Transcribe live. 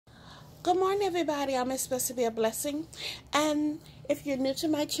Good morning, everybody. I'm supposed to be a blessing. And if you're new to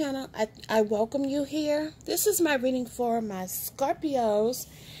my channel, I welcome you here. This is my reading for my Scorpios.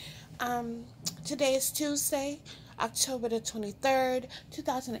 Um, Today is Tuesday, October the 23rd,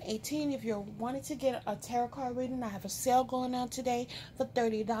 2018. If you're wanting to get a tarot card reading, I have a sale going on today for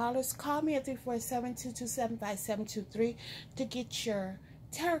 $30. Call me at 347-227-5723 to get your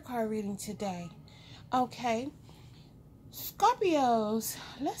tarot card reading today. Okay. Scorpios,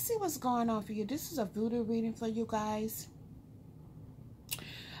 let's see what's going on for you. This is a voodoo reading for you guys.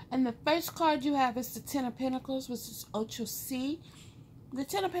 And the first card you have is the Ten of Pentacles, which is Ocho C. The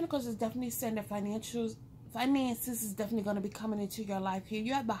Ten of Pentacles is definitely saying that finances is definitely going to be coming into your life here.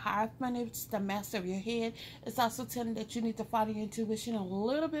 You have the Hierophant, which is the master of your head. It's also telling that you need to follow your intuition a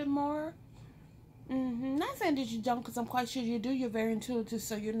little bit more. Not saying that you don't, because I'm quite sure you do. You're very intuitive,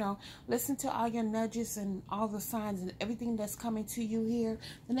 so listen to all your nudges and all the signs and everything that's coming to you here.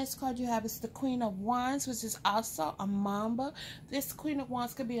 The next card you have is the Queen of Wands, which is also a Mamba. This Queen of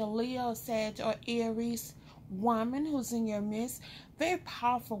Wands could be a Leo, a Sag, or Aries woman who's in your midst. Very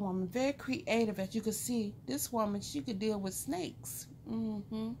powerful woman, very creative. As you can see, this woman, she could deal with snakes.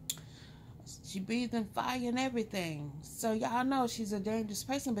 She breathing fire and everything. So y'all know she's a dangerous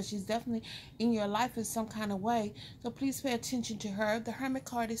person, but she's definitely in your life in some kind of way. So please pay attention to her. The Hermit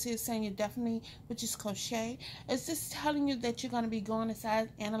card is here saying you're definitely, which is crochet. It's just telling you that you're going to be going inside,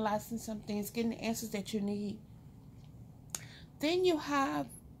 analyzing some things, getting the answers that you need. Then you have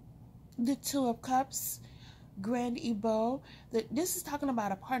the Two of Cups, Grand Ebo. This is talking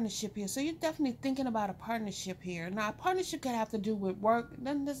about a partnership here. So you're definitely thinking about a partnership here. Now, a partnership could have to do with work. It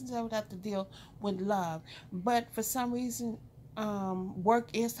doesn't necessarily have to deal with love. But for some reason, work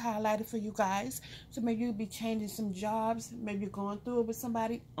is highlighted for you guys. So maybe you'll be changing some jobs. Maybe you're going through it with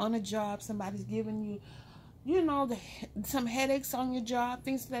somebody on a job. Somebody's giving you, some headaches on your job,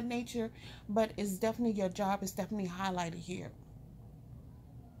 things of that nature. But it's definitely, your job is definitely highlighted here.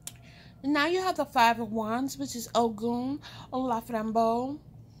 Now you have the Five of Wands, which is Ogun, Olaframbo.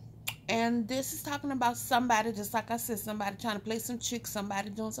 And this is talking about somebody, just like I said, somebody trying to play some tricks,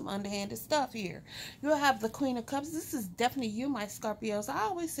 somebody doing some underhanded stuff here. You have the Queen of Cups. This is definitely you, my Scorpios. I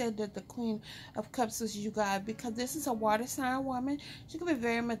always said that the Queen of Cups was you guys, because this is a water sign woman. She can be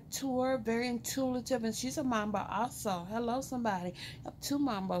very mature, very intuitive, and she's a Mamba also. Hello, somebody. You have two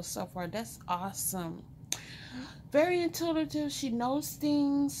Mambos so far. That's awesome. Very intuitive. She knows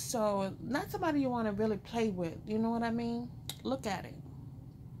things. So not somebody you want to really play with. You know what I mean? Look at it.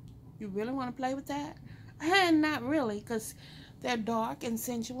 You really want to play with that? And not really, because they're dark and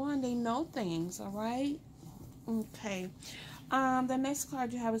sensual and they know things. All right? Okay. The next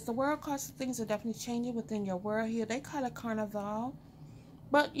card you have is the World card. So things are definitely changing within your world here. They call it Carnival.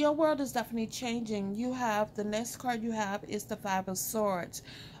 But your world is definitely changing. You have, the next card you have is the Five of Swords.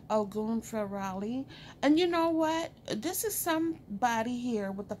 Ogun Ferrari. And you know what? This is somebody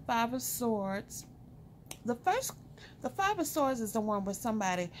here with the Five of Swords. The Five of Swords is the one with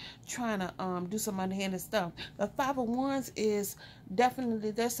somebody trying to do some underhanded stuff. The Five of Wands is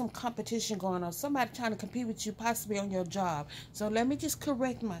definitely, there's some competition going on. Somebody trying to compete with you, possibly on your job. So let me just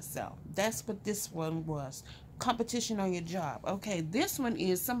correct myself. That's what this one was. Competition on your job. Okay, this one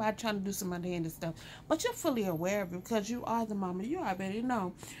is somebody trying to do some underhanded stuff, but you're fully aware of it because you are the Mama. You already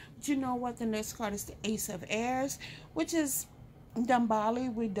know. But you know what? The next card is the Ace of Airs, which is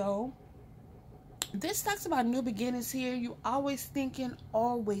Dambali Widow. This talks about new beginnings here. You always thinking,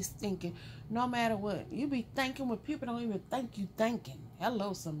 no matter what. You be thinking when people don't even think you thinking.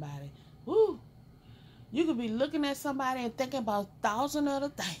 Hello, somebody. Woo! You could be looking at somebody and thinking about 1,000 other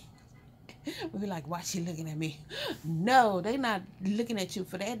things. We'll be like, why she looking at me? No, they not looking at you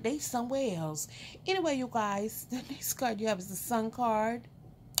for that. They somewhere else. Anyway, you guys, the next card you have is the Sun card.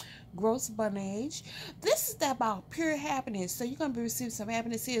 Gross Bonnage. This is about pure happiness. So you're going to be receiving some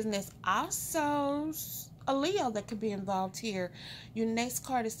happiness here. And there's also a Leo that could be involved here. Your next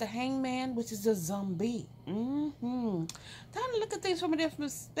card is the Hangman, which is a zombie. Try to look at things from a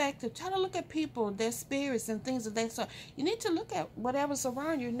different perspective. Try to look at people, their spirits, and things of that sort. You need to look at whatever's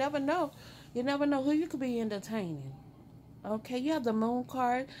around you. You never know. You never know who you could be entertaining. Okay, you have the Moon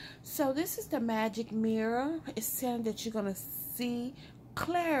card. So this is the magic mirror. It's saying that you're going to see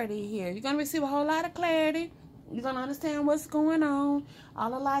clarity here. You're going to receive a whole lot of clarity. You're going to understand what's going on.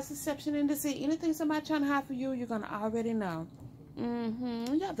 All the lies, deception, and deceit. Anything somebody trying to hide from you, you're going to already know.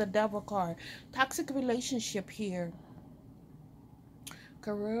 You have the Devil card. Toxic relationship here.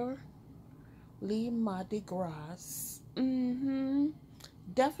 Career Lee Mardi Gras.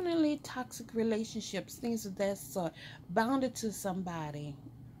 Definitely toxic relationships. Things of that sort. Bounded to somebody.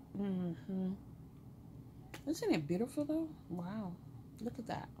 Isn't it beautiful though? Wow. Look at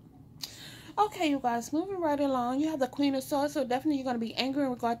that. Okay, you guys, moving right along. You have the Queen of Swords, so definitely you're going to be angry in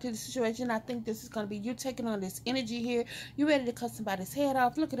regard to the situation. I think this is going to be you taking on this energy here. You ready to cut somebody's head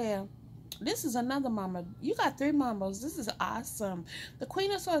off. Look at that. This is another mama. You got 3 mamas. This is awesome. The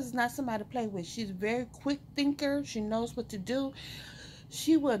Queen of Swords is not somebody to play with. She's a very quick thinker. She knows what to do.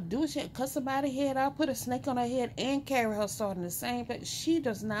 She will do shit, cut somebody's head off, put a snake on her head, and carry her sword in the same place. She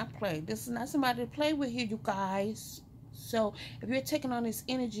does not play. This is not somebody to play with here, you guys. So if you're taking on this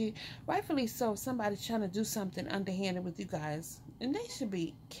energy, rightfully so, somebody's trying to do something underhanded with you guys. And they should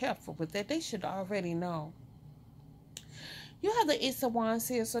be careful with that. They should already know. You have the Ace of Wands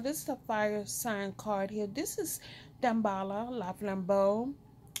here. So this is a fire sign card here. This is Dambala, La Flambeau.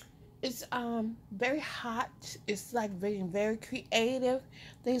 It's very hot. It's like very creative,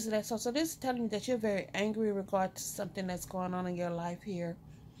 things of that sort. So this is telling you that you're very angry in regard to something that's going on in your life here.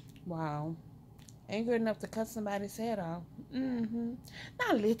 Wow. Angry enough to cut somebody's head off.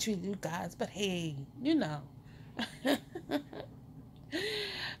 Not literally, you guys, but hey, you know.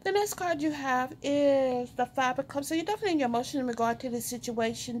 The next card you have is the Five of Cups. So you're definitely in your emotion in regard to this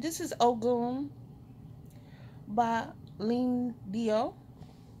situation. This is Ogun by Lin Dio.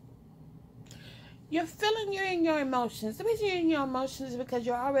 You're feeling you're in your emotions. The reason you're in your emotions is because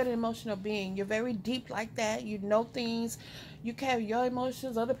you're already an emotional being. You're very deep like that. You know things. You carry your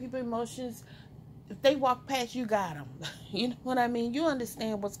emotions, other people's emotions. If they walk past, you got them. You know what I mean? You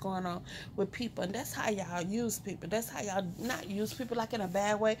understand what's going on with people. And that's how y'all use people. That's how y'all not use people like in a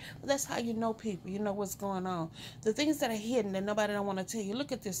bad way. But that's how you know people. You know what's going on. The things that are hidden that nobody don't want to tell you.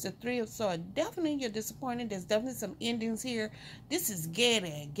 Look at this. The 3 of Swords. Definitely you're disappointed. There's definitely some endings here. This is get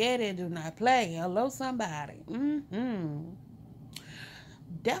it. Get it. Do not play. Hello, somebody.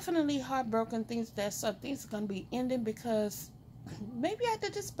 Definitely heartbroken things. Things are going to be ending because maybe you have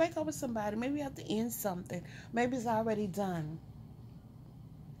to just break up with somebody. Maybe you have to end something. Maybe it's already done.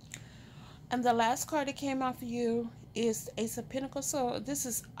 And the last card that came out for you is the Ace of Pentacles. So this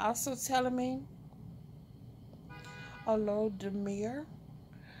is also telling me, hello, Demir,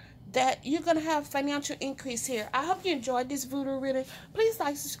 that you're going to have financial increase here. I hope you enjoyed this voodoo reading. Please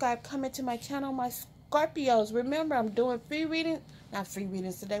like, subscribe, comment to my channel. My Scorpios, remember I'm doing free reading. Not free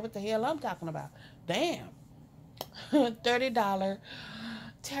readings today. What the hell I'm talking about? Damn. $30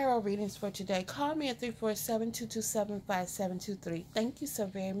 tarot readings for today. Call me at 347-227-5723. Thank you so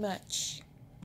very much.